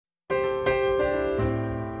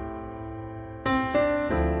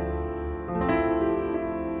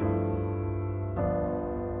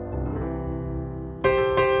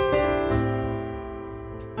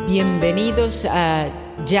Bienvenidos a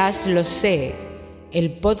Jazz Lo Sé,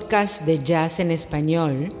 el podcast de jazz en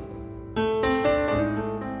español,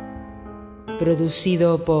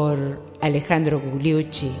 producido por Alejandro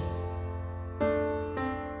Gugliucci.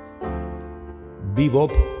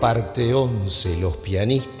 Bebop parte 11, los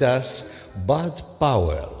pianistas Bud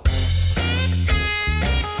Powell.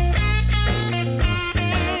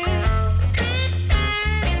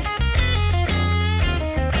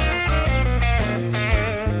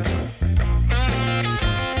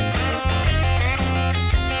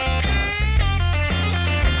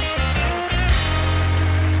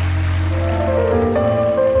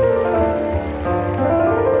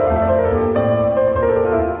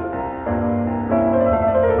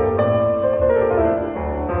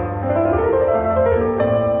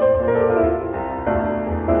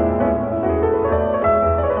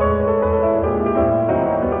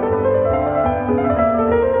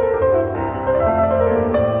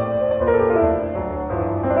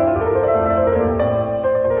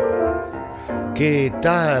 ¿Qué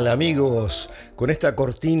tal, amigos? Con esta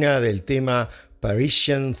cortina del tema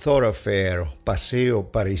Parisian Thoroughfare,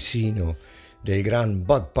 paseo parisino, del gran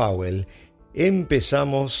Bud Powell,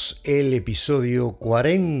 empezamos el episodio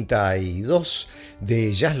 42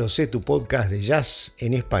 de Jazz Lo Sé, tu podcast de jazz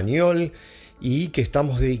en español, y que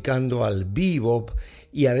estamos dedicando al bebop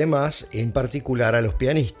y además en particular a los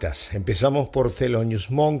pianistas. Empezamos por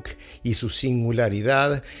Thelonious Monk y su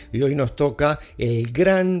singularidad, y hoy nos toca el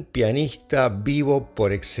gran pianista bebop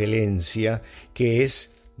por excelencia, que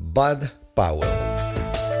es Bud Powell.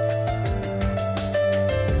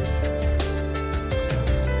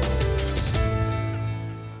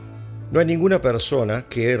 No hay ninguna persona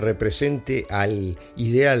que represente al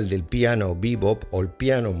ideal del piano bebop o el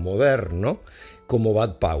piano moderno como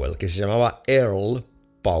Bud Powell, que se llamaba Earl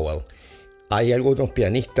Powell. Hay algunos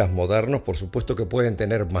pianistas modernos, por supuesto, que pueden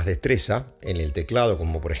tener más destreza en el teclado,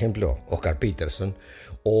 como por ejemplo Oscar Peterson,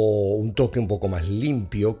 o un toque un poco más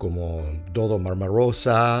limpio como Dodo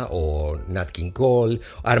Marmarosa o Nat King Cole,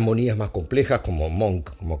 armonías más complejas como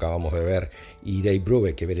Monk, como acabamos de ver, y Dave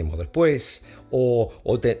Brubeck, que veremos después, o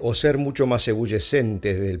ser mucho más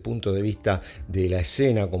ebullescentes desde el punto de vista de la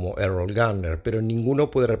escena como Errol Garner, pero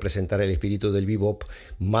ninguno puede representar el espíritu del bebop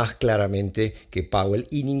más claramente que Powell,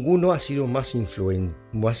 y ninguno ha sido más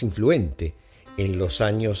influente en los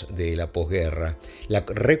años de la posguerra. La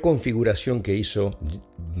reconfiguración que hizo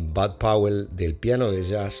Bud Powell del piano de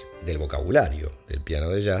jazz, del vocabulario del piano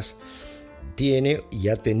de jazz, tiene y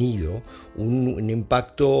ha tenido un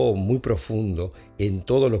impacto muy profundo en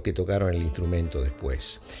todos los que tocaron el instrumento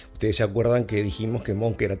después. Ustedes se acuerdan que dijimos que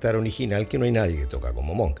Monk era tan original que no hay nadie que toca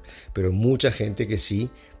como Monk, pero mucha gente que sí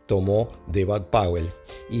tomó de Bud Powell.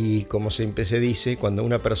 Y como siempre se dice, cuando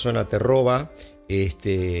una persona te roba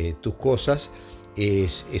tus cosas,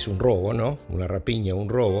 es un robo, ¿no? Una rapiña, un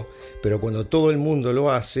robo. Pero cuando todo el mundo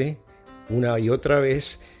lo hace, una y otra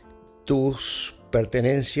vez, tus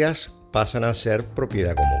pertenencias pasan a ser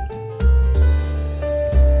propiedad común.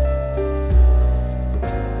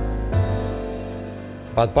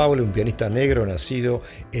 Bud Powell, un pianista negro nacido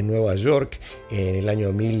en Nueva York en el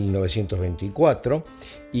año 1924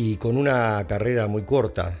 y con una carrera muy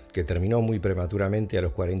corta que terminó muy prematuramente a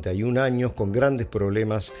los 41 años, con grandes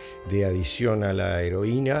problemas de adicción a la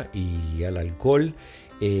heroína y al alcohol,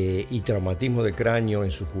 y traumatismo de cráneo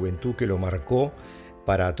en su juventud que lo marcó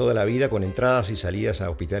para toda la vida, con entradas y salidas a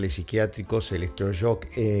hospitales psiquiátricos, electroshock,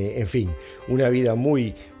 en fin, una vida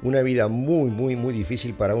muy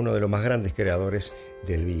difícil para uno de los más grandes creadores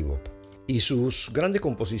del bebop. Y sus grandes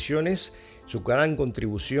composiciones, su gran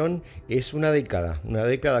contribución es una década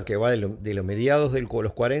que va de los mediados de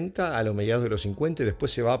los 40 a los mediados de los 50 y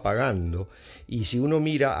después se va apagando. Y si uno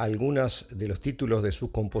mira algunos de los títulos de sus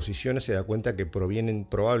composiciones, se da cuenta que provienen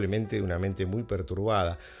probablemente de una mente muy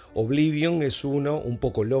perturbada. Oblivion es uno, Un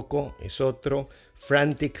poco loco es otro,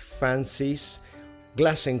 Frantic Fancies,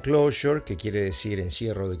 Glass Enclosure, que quiere decir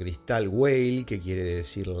encierro de cristal, Wail, que quiere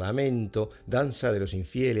decir lamento, Danza de los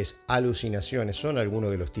infieles, Alucinaciones, son algunos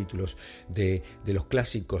de los títulos de los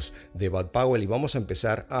clásicos de Bud Powell, y vamos a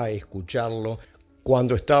empezar a escucharlo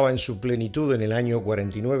cuando estaba en su plenitud en el año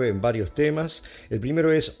 49 en varios temas. El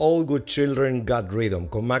primero es All Good Children Got Rhythm,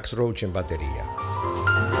 con Max Roach en batería.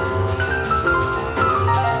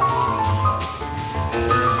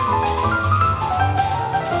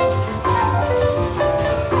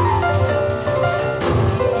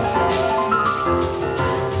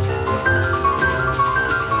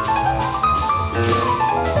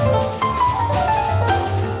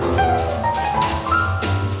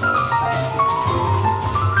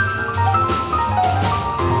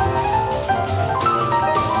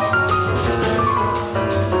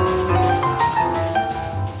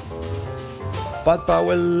 Bud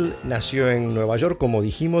Powell nació en Nueva York, como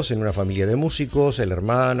dijimos, en una familia de músicos. El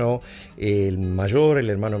hermano, el mayor, el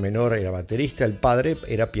hermano menor era baterista, el padre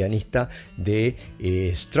era pianista de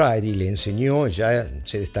stride y le enseñó, ya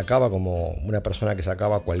se destacaba como una persona que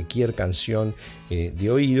sacaba cualquier canción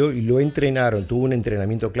de oído, y lo entrenaron, tuvo un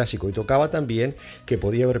entrenamiento clásico y tocaba tan bien que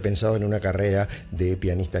podía haber pensado en una carrera de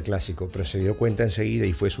pianista clásico, pero se dio cuenta enseguida,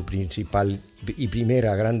 y fue su principal y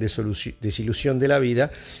primera gran desilusión de la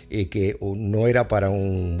vida, que no era para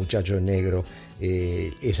un muchacho negro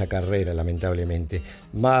esa carrera, lamentablemente.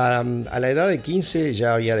 A la edad de 15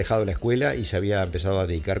 ya había dejado la escuela y se había empezado a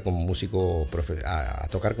dedicar como músico a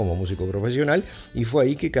tocar como músico profesional, y fue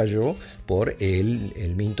ahí que cayó por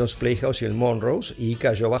el Minton's Playhouse y el Monroe's, y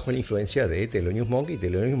cayó bajo la influencia de Thelonious Monk, y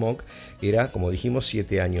Thelonious Monk era, como dijimos,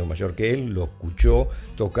 7 años mayor que él. Lo escuchó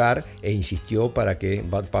tocar e insistió para que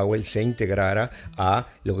Bud Powell se integrara a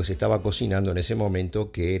lo que se estaba cocinando en ese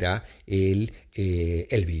momento, que era el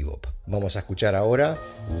bebop. Vamos a escuchar ahora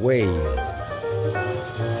Wave.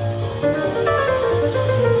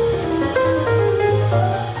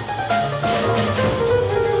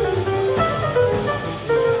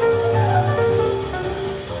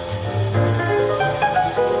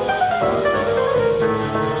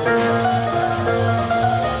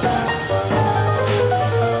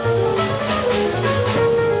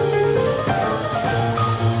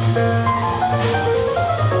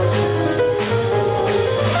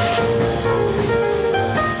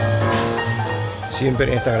 Siempre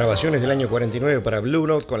en estas grabaciones del año 49 para Blue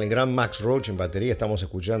Note, con el gran Max Roach en batería, estamos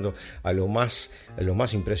escuchando a lo más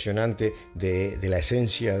impresionante de la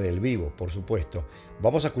esencia del vivo, por supuesto.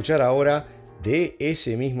 Vamos a escuchar ahora de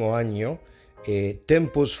ese mismo año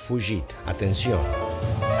Tempus Fugit. Atención.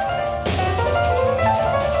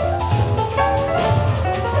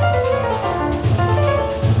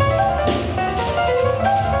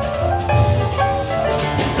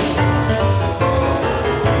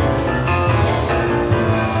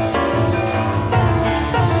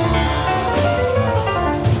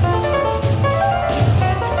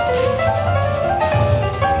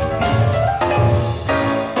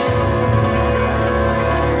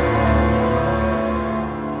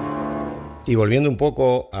 Y volviendo un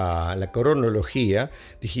poco a la cronología,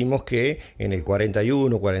 dijimos que en el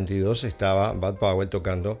 41-42 estaba Bud Powell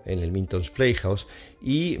tocando en el Minton's Playhouse,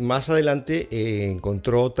 y más adelante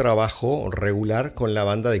encontró trabajo regular con la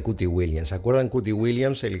banda de Cootie Williams. ¿Se acuerdan? Cootie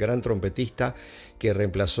Williams, el gran trompetista que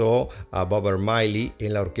reemplazó a Bob Miley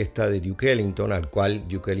en la orquesta de Duke Ellington, al cual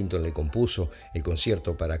Duke Ellington le compuso el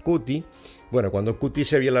concierto para Cootie. Bueno, cuando Cootie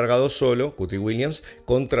se había largado solo, Cootie Williams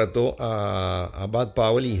contrató a Bud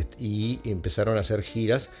Powell y empezaron a hacer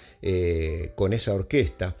giras con esa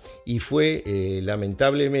orquesta. Y fue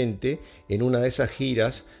lamentablemente en una de esas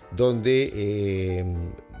giras donde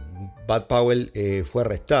Bud Powell fue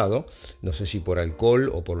arrestado, no sé si por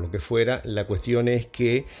alcohol o por lo que fuera. La cuestión es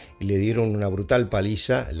que le dieron una brutal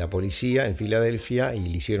paliza la policía en Filadelfia y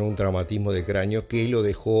le hicieron un traumatismo de cráneo que lo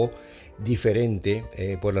dejó diferente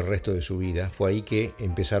por el resto de su vida. Fue ahí que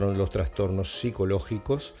empezaron los trastornos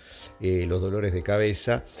psicológicos, los dolores de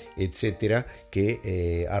cabeza, etcétera,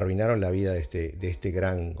 que arruinaron la vida de este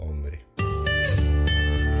gran hombre.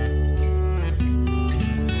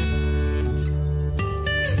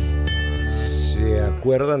 ¿Se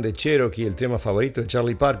acuerdan de Cherokee, el tema favorito de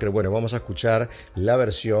Charlie Parker? Bueno, vamos a escuchar la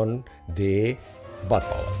versión de Bud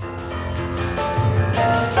Powell.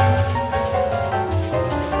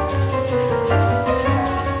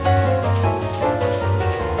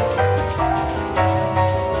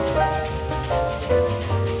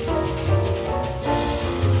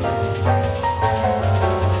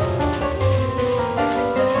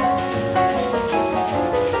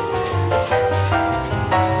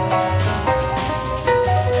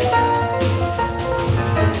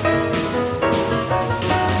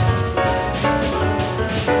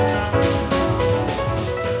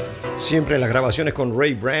 Siempre en las grabaciones con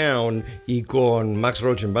Ray Brown y con Max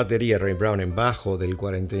Roach en batería, Ray Brown en bajo del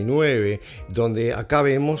 49, donde acá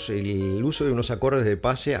vemos el uso de unos acordes de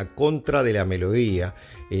pase a contra de la melodía.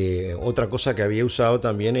 Otra cosa que había usado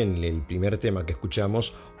también en el primer tema que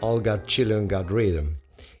escuchamos, All Got Chillin' Got Rhythm.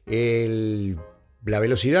 La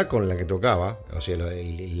velocidad con la que tocaba, o sea,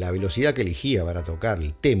 la velocidad que elegía para tocar,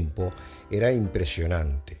 el tempo, era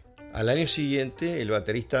impresionante. Al año siguiente el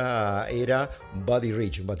baterista era Buddy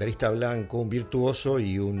Rich, un baterista blanco, un virtuoso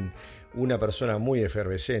y una persona muy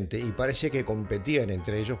efervescente, y parece que competían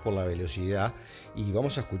entre ellos por la velocidad. Y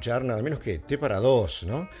vamos a escuchar nada menos que T para dos,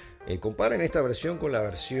 ¿no? Comparen esta versión con la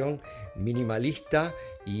versión minimalista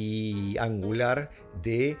y angular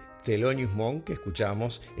de Thelonious Monk que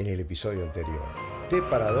escuchamos en el episodio anterior. T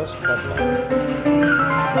para 2, Bud Powell.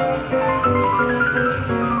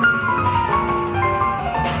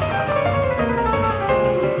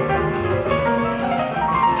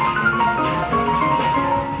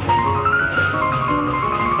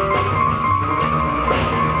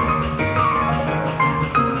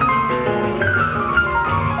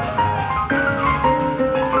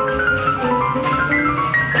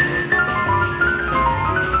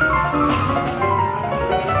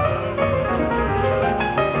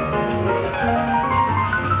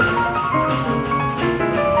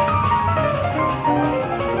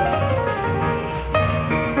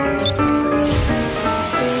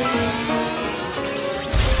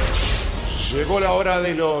 Llegó la hora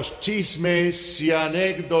de los chismes y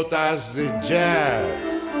anécdotas de jazz.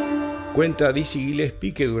 Cuenta Dizzy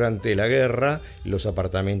Gillespie que durante la guerra los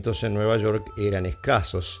apartamentos en Nueva York eran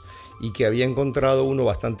escasos y que había encontrado uno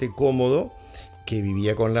bastante cómodo, que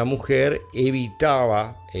vivía con la mujer,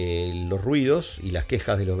 evitaba los ruidos y las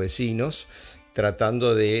quejas de los vecinos,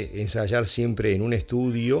 tratando de ensayar siempre en un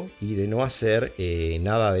estudio y de no hacer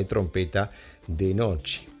nada de trompeta de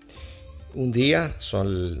noche.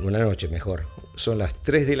 Una noche mejor, son las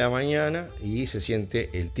 3 de la mañana y se siente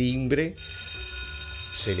el timbre,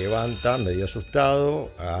 se levanta medio asustado,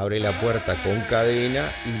 abre la puerta con cadena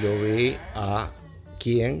y lo ve a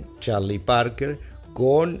Charlie Parker,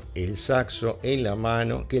 con el saxo en la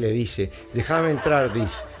mano, que le dice: déjame entrar,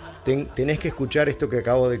 dice, tenés que escuchar esto que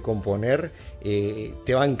acabo de componer,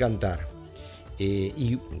 te va a encantar.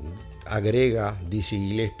 Y agrega Dizzy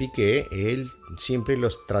Gillespie que él siempre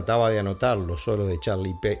los trataba de anotar los solos de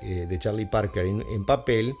Charlie Parker en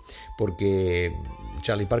papel, porque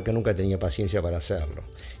Charlie Parker nunca tenía paciencia para hacerlo.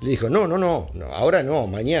 Le dijo: no, ahora no,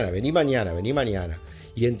 vení mañana.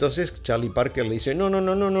 Y entonces Charlie Parker le dice: no,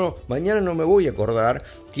 mañana no me voy a acordar,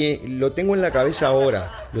 lo tengo en la cabeza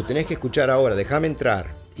ahora, lo tenés que escuchar ahora, déjame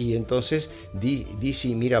entrar. Y entonces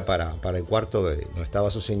Dizzy mira para el cuarto donde estaba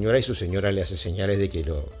su señora, y su señora le hace señales de que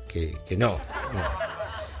no,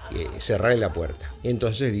 cerrarle la puerta. Y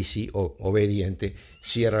entonces Dizzy, obediente,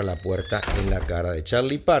 cierra la puerta en la cara de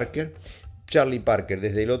Charlie Parker. Charlie Parker,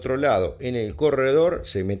 desde el otro lado, en el corredor,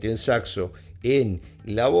 se mete el saxo en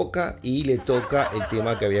la boca y le toca el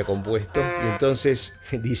tema que había compuesto. Y entonces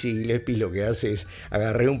Dizzy Gillespie lo que hace es: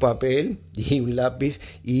 agarré un papel y un lápiz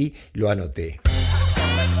y lo anoté.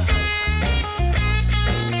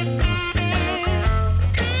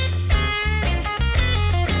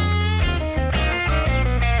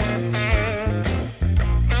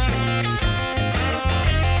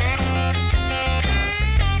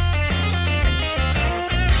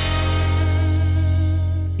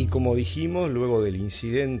 Como dijimos, luego del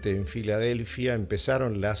incidente en Filadelfia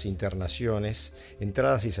empezaron las internaciones,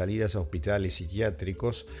 entradas y salidas a hospitales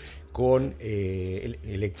psiquiátricos con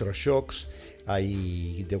electroshocks.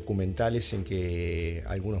 Hay documentales en que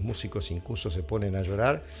algunos músicos incluso se ponen a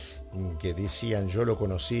llorar, que decían: yo lo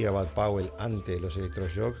conocí a Bud Powell antes de los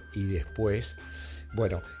electroshocks y después.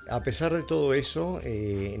 Bueno, a pesar de todo eso,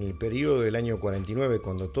 en el periodo del año 49,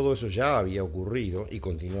 cuando todo eso ya había ocurrido y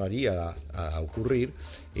continuaría a ocurrir,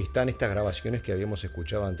 están estas grabaciones que habíamos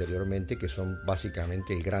escuchado anteriormente, que son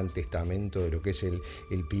básicamente el gran testamento de lo que es el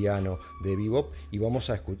piano de bebop, y vamos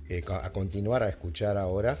a continuar a escuchar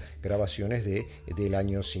ahora grabaciones del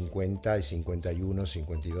año 50, y 51,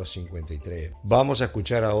 52, 53. Vamos a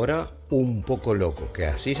escuchar ahora Un poco loco, que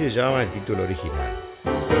así se llama el título original.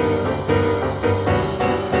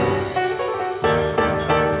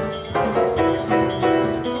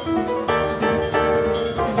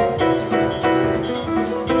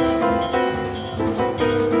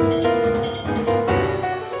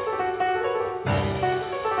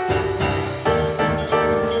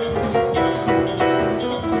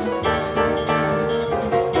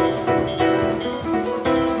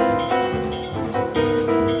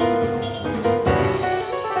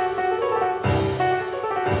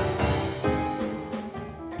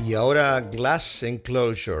 Glass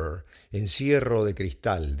Enclosure, encierro de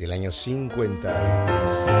cristal, del año 50.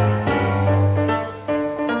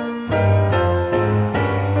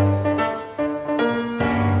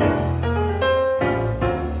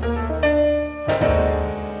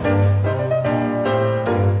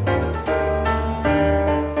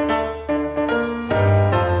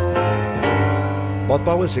 Bud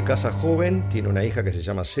Powell se casa joven, tiene una hija que se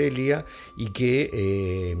llama Celia y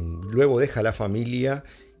que luego deja la familia,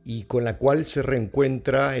 y con la cual se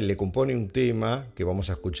reencuentra. Él le compone un tema que vamos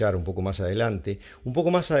a escuchar un poco más adelante. Un poco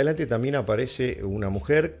más adelante también aparece una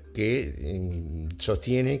mujer que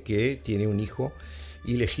sostiene que tiene un hijo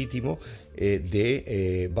ilegítimo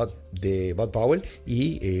de Bud Powell,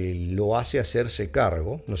 y lo hace hacerse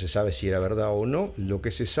cargo. No se sabe si era verdad o no. Lo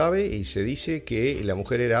que se sabe y se dice que la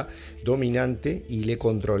mujer era dominante y le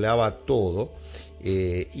controlaba todo.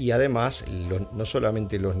 Y además no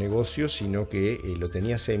solamente los negocios, sino que lo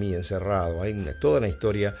tenía semi encerrado. Hay toda una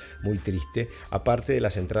historia muy triste, aparte de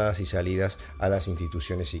las entradas y salidas a las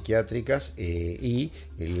instituciones psiquiátricas, y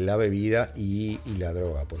la bebida y la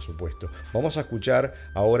droga, por supuesto. Vamos a escuchar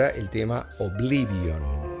ahora el tema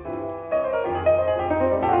Oblivion.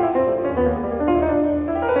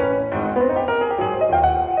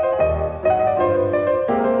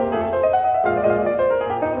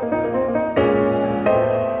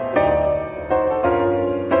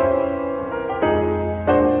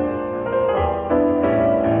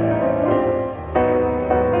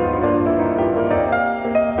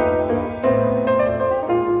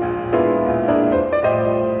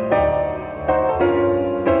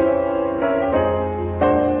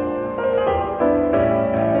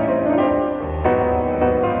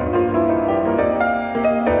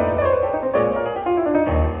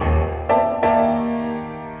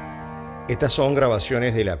 Estas son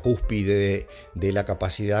grabaciones de la cúspide de la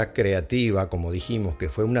capacidad creativa, como dijimos, que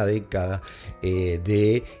fue una década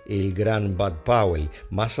de el gran Bud Powell.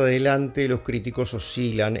 Más adelante los críticos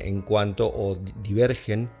oscilan en cuanto, o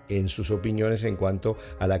divergen en sus opiniones en cuanto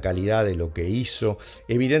a la calidad de lo que hizo.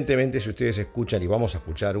 Evidentemente, si ustedes escuchan, y vamos a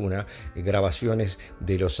escuchar grabaciones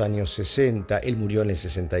de los años 60, él murió en el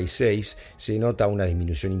 66, se nota una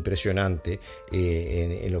disminución impresionante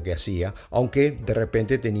en lo que hacía, aunque de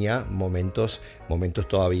repente tenía momentos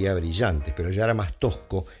todavía brillantes, pero ya era más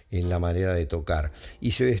tosco en la manera de tocar.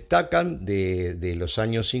 Y se destacan de los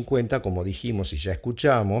años 50, como dijimos y ya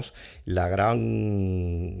escuchamos, la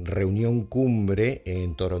gran reunión cumbre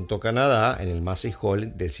en Toronto, Canadá, en el Massey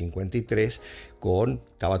Hall del 53,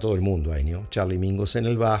 estaba todo el mundo ahí, ¿no? Charlie Mingus en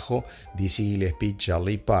el bajo, Dizzy Gillespie,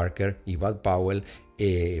 Charlie Parker y Bud Powell,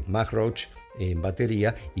 Mac Roach en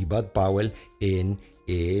batería y Bud Powell en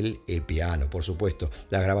el piano, por supuesto.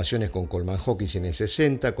 Las grabaciones con Coleman Hawkins en el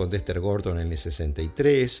 60, con Dexter Gordon en el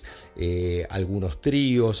 63, algunos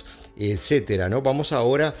tríos, etcétera, ¿no? Vamos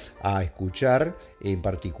ahora a escuchar en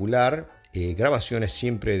particular grabaciones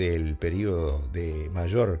siempre del periodo de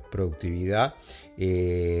mayor productividad.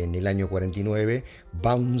 En el año 49,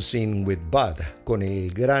 Bouncing with Bud, con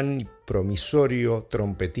el gran promisorio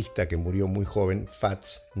trompetista que murió muy joven,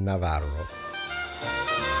 Fats Navarro.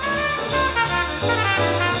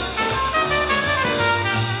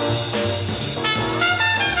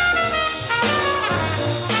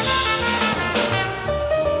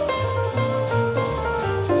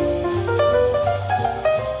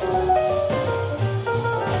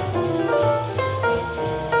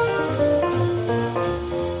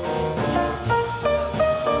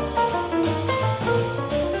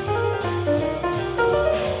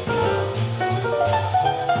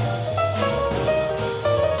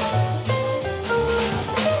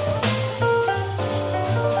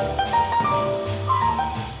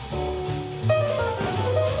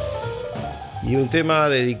 Y un tema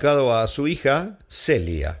dedicado a su hija,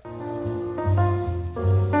 Celia.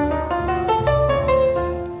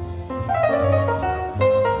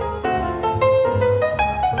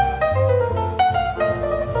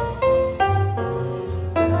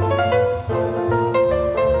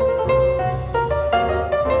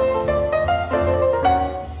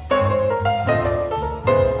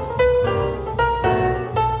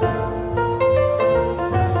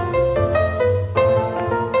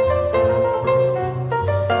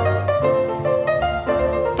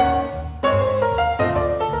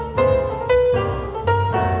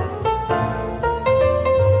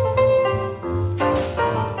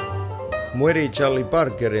 Muere Charlie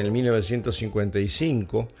Parker en el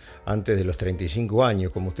 1955, antes de los 35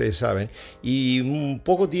 años, como ustedes saben, y un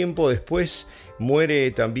poco tiempo después muere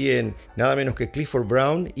también nada menos que Clifford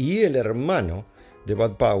Brown y el hermano de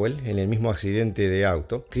Bud Powell en el mismo accidente de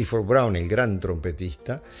auto. Clifford Brown, el gran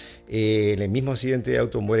trompetista, en el mismo accidente de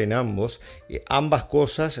auto mueren ambos. Ambas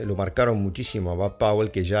cosas lo marcaron muchísimo a Bud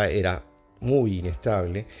Powell, que ya era muy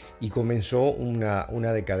inestable y comenzó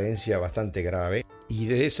una decadencia bastante grave. Y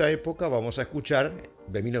desde esa época vamos a escuchar,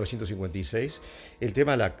 de 1956, el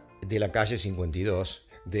tema de la calle 52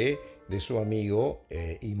 de su amigo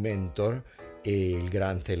y mentor, el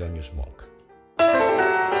gran Thelonious Monk.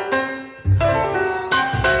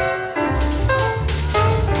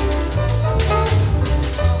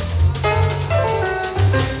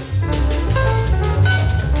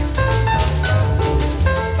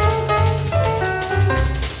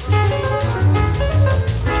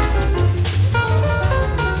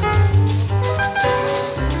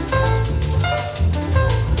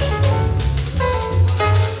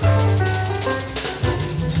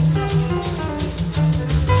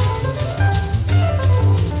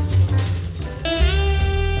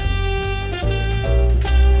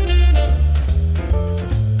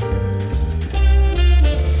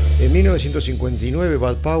 1959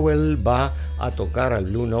 Bud Powell va a tocar al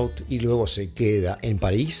Blue Note y luego se queda en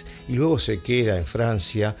París y luego se queda en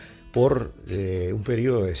Francia por un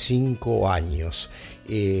periodo de 5 años.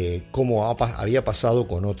 Como había pasado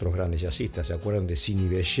con otros grandes jazzistas. ¿Se acuerdan de Sidney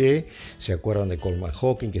Bechet? ¿Se acuerdan de Coleman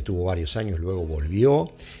Hawkins, que estuvo varios años, luego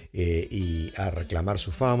volvió y a reclamar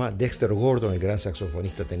su fama? Dexter Gordon, el gran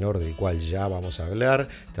saxofonista tenor del cual ya vamos a hablar,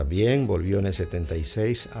 también volvió en el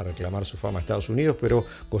 76 a reclamar su fama a Estados Unidos, pero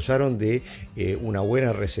gozaron de una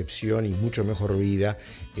buena recepción y mucho mejor vida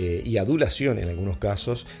y adulación en algunos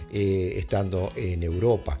casos estando en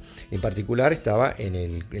Europa. En particular estaba en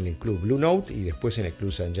el club Blue Note y después en el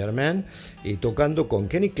club Saint Germain, tocando con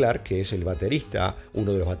Kenny Clarke, que es el baterista,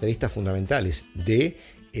 uno de los bateristas fundamentales de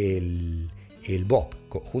el bop,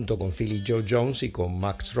 junto con Philly Joe Jones y con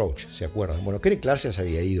Max Roach, ¿se acuerdan? Bueno, Kenny Clarke ya se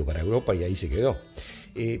había ido para Europa y ahí se quedó.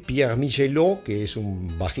 Pierre Michelot, que es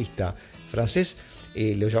un bajista francés,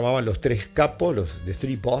 lo llamaban los tres capos, los The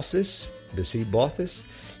Three Bosses,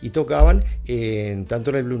 y tocaban tanto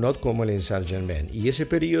en el Blue Note como en el Saint Germain. Y ese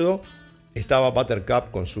periodo estaba Buttercup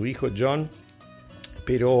con su hijo John,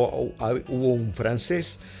 pero hubo un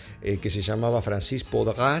francés que se llamaba Francis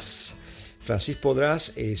Podras. Francis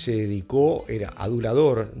Podras se dedicó, era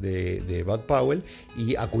adulador de Bud Powell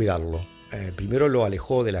y a cuidarlo. Primero lo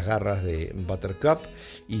alejó de las garras de Buttercup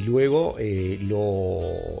y luego lo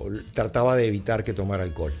trataba de evitar que tomara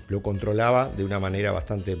alcohol. Lo controlaba de una manera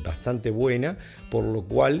bastante buena, por lo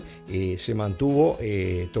cual se mantuvo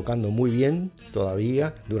tocando muy bien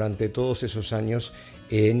todavía durante todos esos años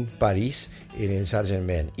en París, en el Saint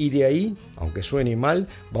Germain. Y de ahí, aunque suene mal,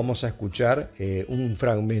 vamos a escuchar un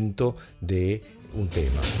fragmento de un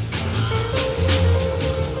tema.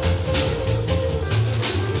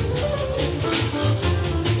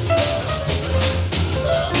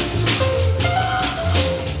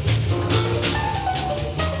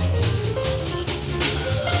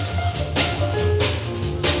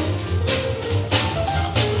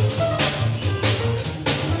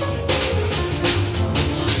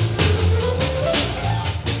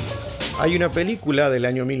 Hay una película del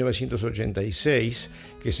año 1986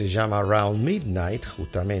 que se llama Around Midnight,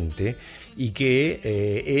 justamente, y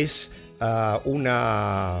que es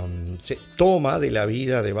una toma de la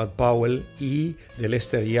vida de Bud Powell y de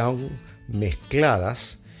Lester Young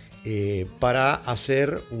mezcladas para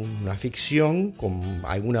hacer una ficción con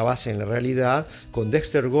alguna base en la realidad, con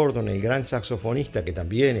Dexter Gordon, el gran saxofonista que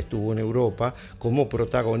también estuvo en Europa, como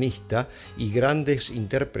protagonista, y grandes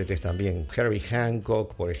intérpretes también, Herbie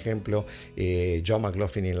Hancock, por ejemplo, John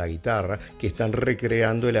McLaughlin en la guitarra, que están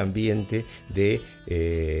recreando el ambiente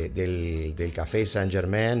del Café Saint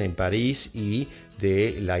Germain en París y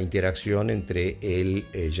de la interacción entre el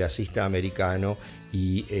jazzista americano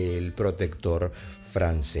y el protector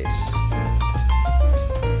francés.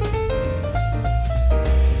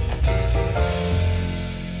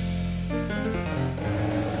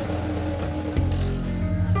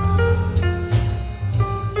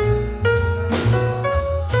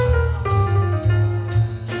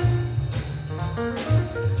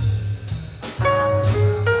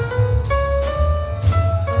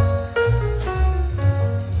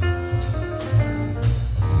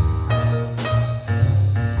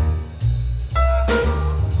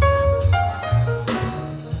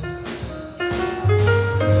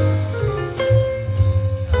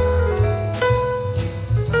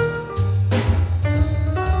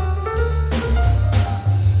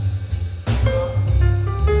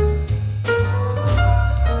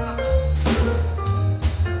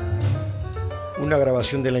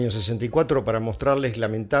 Del año 64 para mostrarles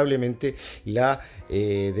lamentablemente la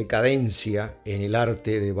decadencia en el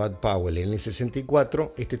arte de Bud Powell. En el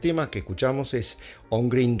 64 este tema que escuchamos es On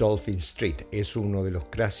Green Dolphin Street, es uno de los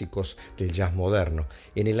clásicos del jazz moderno.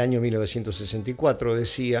 En el año 1964,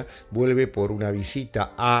 decía, vuelve por una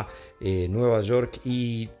visita a Nueva York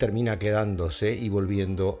y termina quedándose y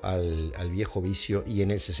volviendo al viejo vicio, y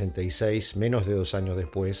en el 66, menos de 2 años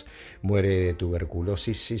después, muere de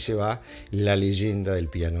tuberculosis y se va la leyenda del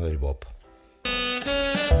piano del bop.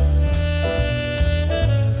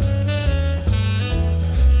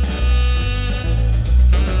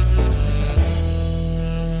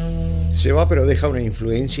 Se va, pero deja una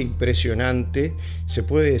influencia impresionante. Se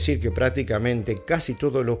puede decir que prácticamente casi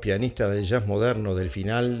todos los pianistas del jazz moderno del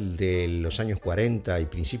final de los años 40 y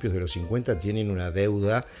principios de los 50 tienen una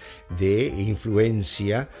deuda de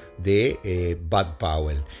influencia de Bud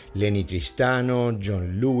Powell. Lenny Tristano,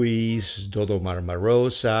 John Lewis, Dodo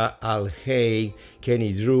Marmarosa, Al Hay,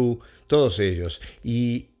 Kenny Drew, todos ellos.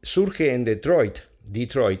 Y surge en Detroit,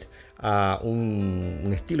 Detroit a un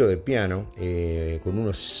estilo de piano con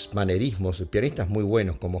unos manerismos de pianistas muy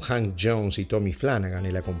buenos como Hank Jones y Tommy Flanagan,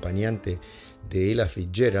 el acompañante de Ella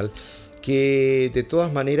Fitzgerald, que de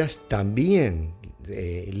todas maneras también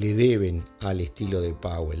le deben al estilo de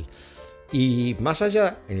Powell. Y más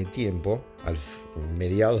allá en el tiempo, al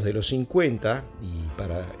mediados de los 50 y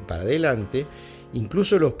para adelante,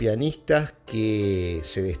 incluso los pianistas que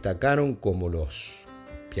se destacaron como los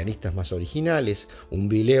pianistas más originales, un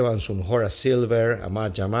Bill Evans, un Horace Silver,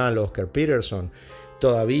 Ahmad Jamal, Oscar Peterson,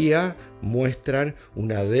 todavía muestran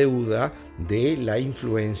una deuda de la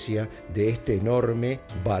influencia de este enorme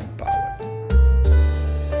Bud Powell.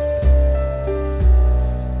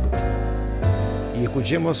 Y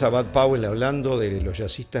escuchemos a Bud Powell hablando de los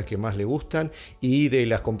jazzistas que más le gustan y de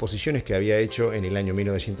las composiciones que había hecho en el año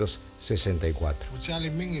 1964. Well,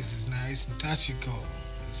 Charlie Mingus is nice and Tachiko.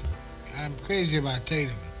 I'm crazy about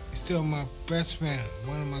Tatum. He's still my best friend,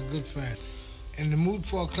 one of my good friends. And the Mood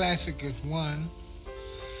for a Classic is one.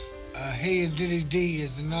 Hey Diddy D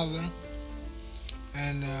is another.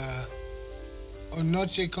 And O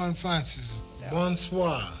Noche con Francis.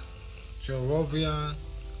 Bonsoir. Jorovia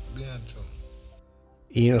Bientôt.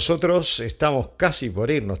 Y nosotros estamos casi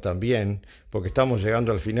por irnos también, porque estamos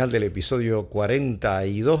llegando al final del episodio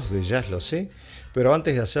 42 de Jazz Lo Sé, pero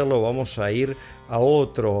antes de hacerlo vamos a ir a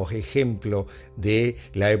otro ejemplo de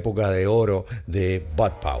la época de oro de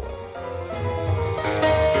Bud Powell.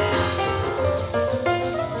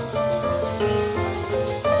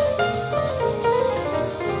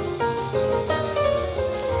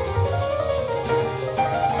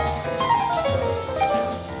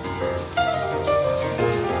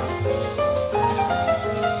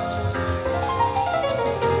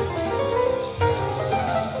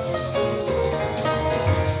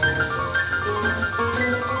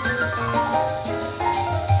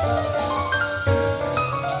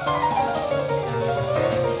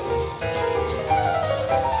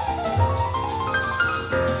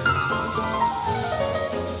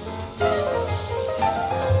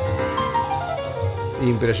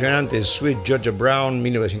 Impresionante, Sweet Georgia Brown,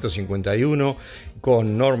 1951,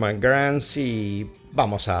 con Norman Granz, y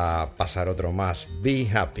vamos a pasar otro más, Be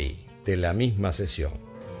Happy, de la misma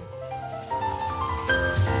sesión.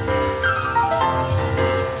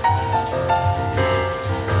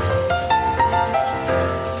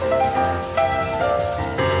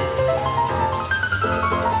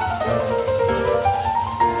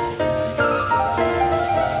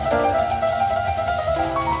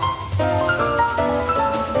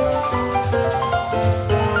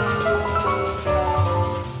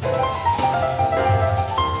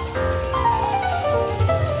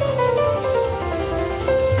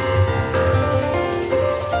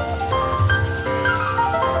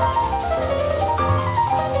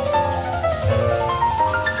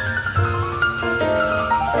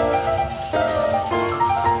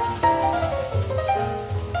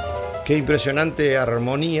 Qué impresionante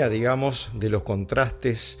armonía, digamos, de los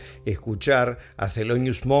contrastes, escuchar a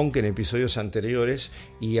Thelonious Monk en episodios anteriores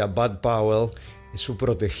y a Bud Powell, su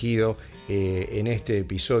protegido, en este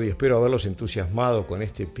episodio. Espero haberlos entusiasmado con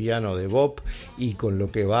este piano de Bob y con lo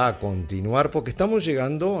que va a continuar, porque estamos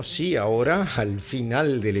llegando, sí, ahora al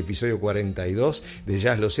final del episodio 42 de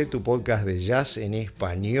Jazz Lo Sé, tu podcast de jazz en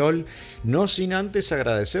español. No sin antes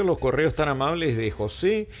agradecer los correos tan amables de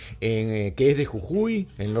José, que es de Jujuy,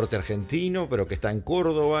 el norte argentino, pero que está en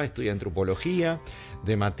Córdoba, estudia antropología.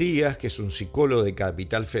 De Matías, que es un psicólogo de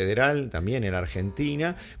Capital Federal, también en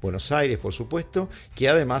Argentina, Buenos Aires, por supuesto, que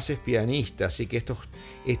además es pianista, así que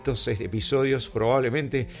estos episodios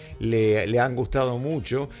probablemente le han gustado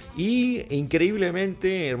mucho. Y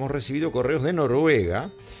increíblemente hemos recibido correos de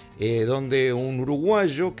Noruega, donde un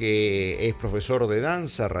uruguayo que es profesor de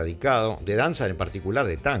danza, de danza en particular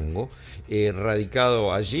de tango,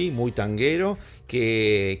 radicado allí, muy tanguero,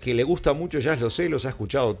 que le gusta mucho Jazz Lo Sé, los ha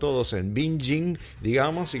escuchado todos en binging,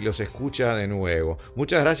 digamos, y los escucha de nuevo.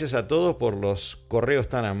 Muchas gracias a todos por los correos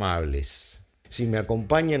tan amables. Si me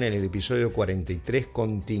acompañan en el episodio 43,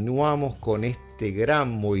 continuamos con este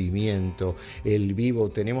gran movimiento, el vivo.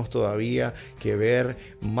 Tenemos todavía que ver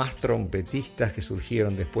más trompetistas que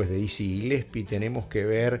surgieron después de Dizzy Gillespie, tenemos que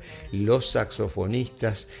ver los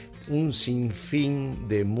saxofonistas, un sinfín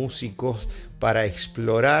de músicos para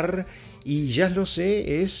explorar. Y Jazz Lo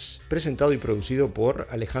Sé es presentado y producido por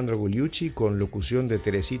Alejandro Gugliucci con locución de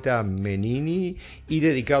Teresita Menini y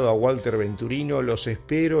dedicado a Walter Venturino. Los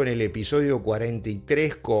espero en el episodio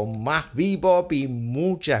 43 con más bebop y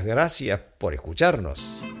muchas gracias por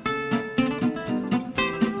escucharnos.